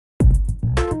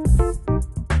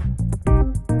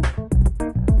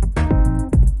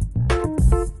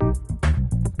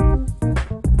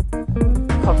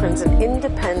Cochrane's an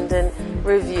independent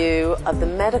review of the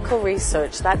medical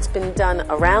research that's been done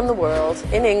around the world,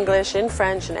 in English, in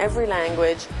French, in every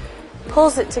language,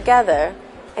 pulls it together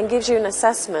and gives you an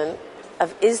assessment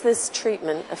of is this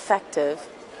treatment effective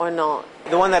or not.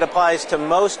 The one that applies to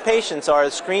most patients are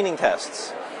screening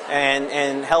tests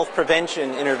and health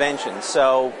prevention interventions.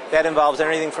 So that involves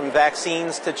everything from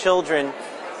vaccines to children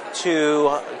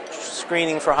to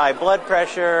screening for high blood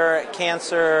pressure,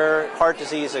 cancer, heart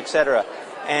disease, etc.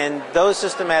 And those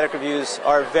systematic reviews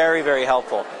are very, very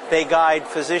helpful. They guide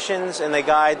physicians and they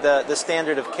guide the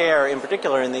standard of care, in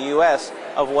particular in the U.S.,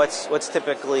 of what's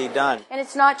typically done. And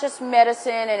it's not just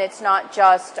medicine and it's not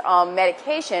just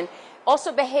medication.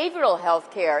 Also, behavioral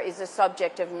health care is the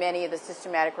subject of many of the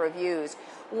systematic reviews.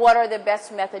 What are the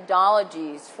best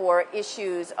methodologies for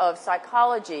issues of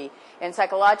psychology and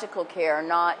psychological care,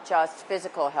 not just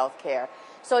physical health care?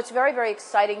 So it's very, very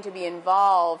exciting to be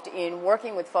involved in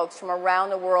working with folks from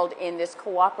around the world in this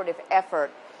cooperative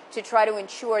effort to try to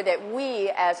ensure that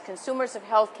we, as consumers of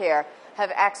health care,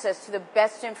 have access to the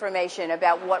best information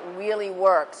about what really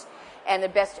works and the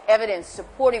best evidence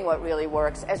supporting what really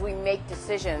works as we make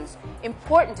decisions,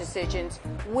 important decisions,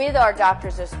 with our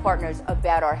doctors as partners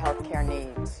about our healthcare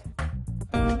needs.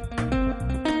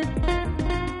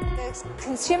 The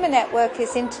consumer network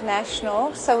is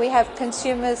international, so we have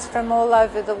consumers from all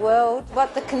over the world.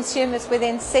 What the consumers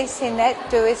within CCNet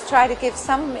do is try to give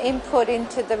some input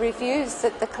into the reviews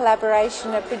that the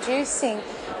collaboration are producing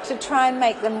to try and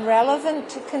make them relevant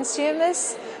to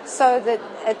consumers, so that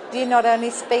you're not only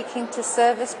speaking to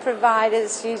service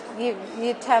providers, you're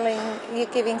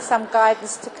giving some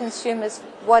guidance to consumers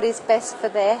what is best for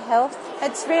their health.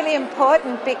 It's really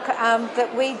important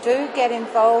that we do get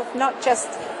involved, not just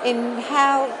in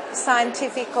how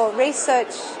scientific or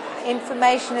research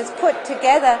information is put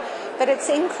together, but it's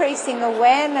increasing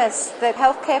awareness that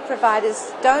healthcare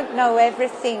providers don't know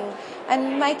everything,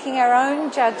 and making our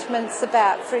own judgments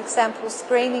about, for example,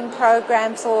 screening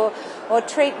programs or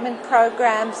treatment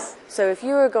programs. So if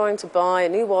you were going to buy a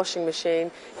new washing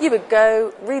machine, you would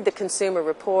go, read the consumer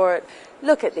report,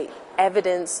 look at the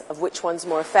evidence of which one's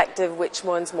more effective, which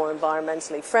one's more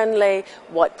environmentally friendly,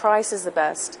 what price is the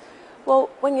best. Well,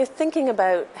 when you're thinking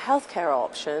about healthcare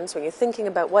options, when you're thinking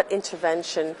about what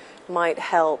intervention might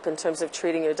help in terms of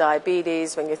treating your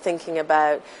diabetes, when you're thinking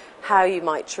about how you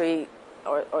might treat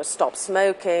or stop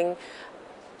smoking,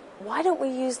 why don't we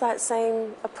use that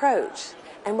same approach?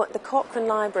 And what the Cochrane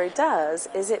Library does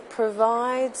is it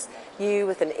provides you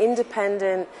with an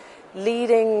independent,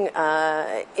 leading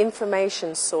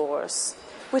information source,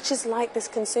 which is like this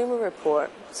consumer report.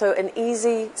 So an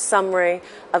easy summary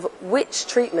of which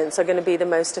treatments are going to be the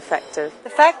most effective.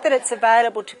 The fact that it's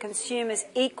available to consumers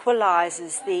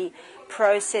equalises the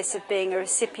process of being a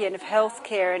recipient of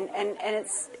healthcare, and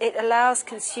it allows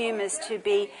consumers to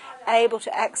be able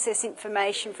to access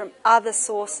information from other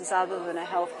sources other than a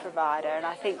health provider, and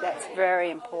I think that's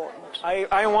very important.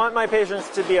 I want my patients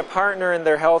to be a partner in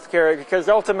their healthcare, because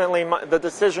ultimately the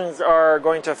decisions are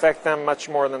going to affect them much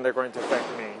more than they're going to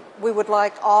affect me. We would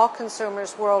like all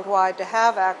consumers worldwide to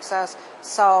have access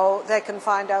so they can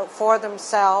find out for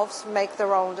themselves, make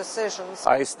their own decisions.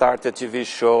 I started a TV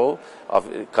show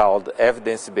called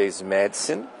Evidence-Based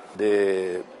Medicine.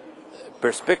 The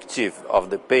perspective of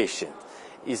the patient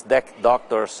is that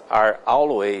doctors are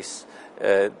always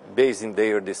basing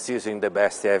their decision in the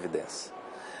best evidence.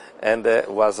 And it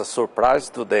was a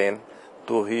surprise to them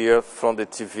to hear from the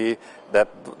TV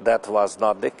that was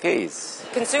not the case.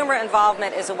 Consumer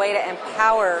involvement is a way to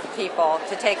empower people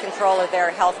to take control of their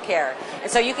health care.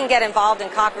 And so you can get involved in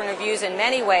Cochrane reviews in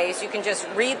many ways. You can just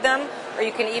read them, or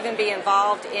you can even be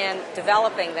involved in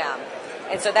developing them.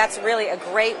 And so that's really a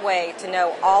great way to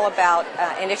know all about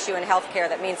an issue in healthcare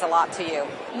that means a lot to you.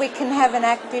 We can have an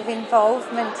active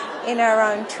involvement in our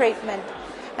own treatment.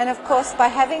 And of course, by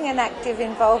having an active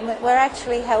involvement, we're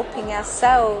actually helping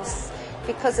ourselves,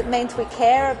 because it means we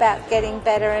care about getting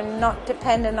better and not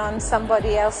dependent on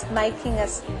somebody else making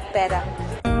us better.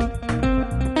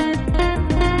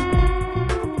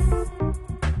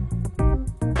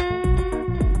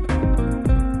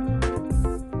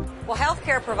 Well,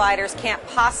 healthcare providers can't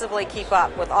possibly keep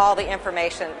up with all the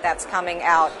information that's coming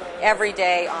out every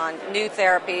day on new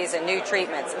therapies and new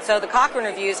treatments. And so the Cochrane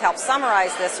reviews help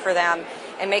summarize this for them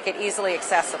and make it easily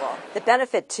accessible. The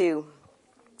benefit to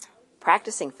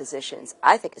practicing physicians,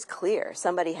 I think, is clear.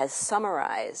 Somebody has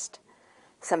summarized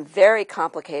some very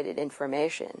complicated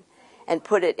information and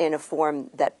put it in a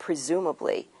form that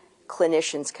presumably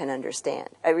clinicians can understand.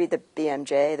 I read the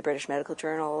BMJ, the British Medical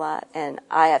Journal, a lot, and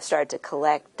I have started to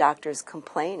collect doctors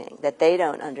complaining that they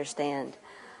don't understand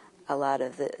a lot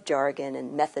of the jargon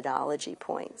and methodology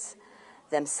points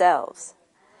themselves.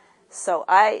 So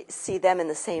I see them in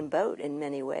the same boat in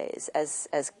many ways as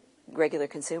regular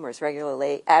consumers,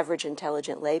 regular average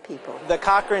intelligent lay people. The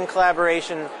Cochrane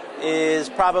collaboration is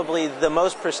probably the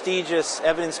most prestigious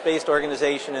evidence-based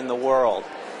organization in the world.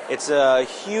 It's a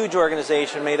huge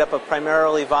organization made up of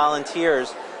primarily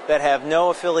volunteers that have no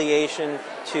affiliation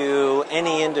to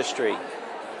any industry.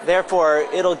 Therefore,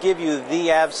 it'll give you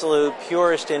the absolute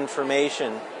purest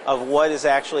information of what is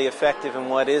actually effective and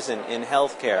what isn't in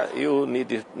healthcare. You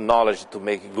need knowledge to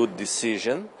make a good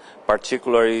decision,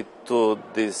 particularly to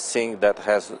this thing that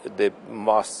has the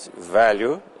most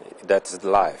value, that's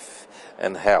life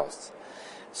and health.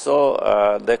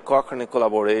 So the Cochrane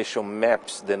collaboration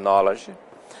maps the knowledge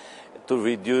to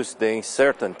reduce the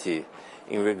uncertainty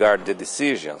in regard to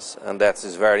decisions, and that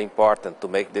is very important to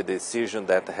make the decision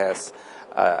that has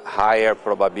a higher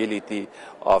probability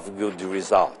of good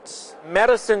results.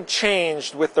 Medicine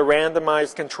changed with the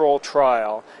randomized controlled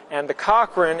trial, and the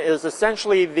Cochrane is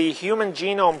essentially the Human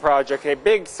Genome Project, a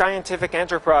big scientific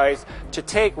enterprise to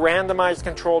take randomized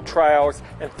controlled trials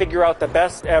and figure out the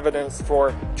best evidence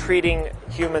for treating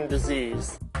human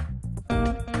disease.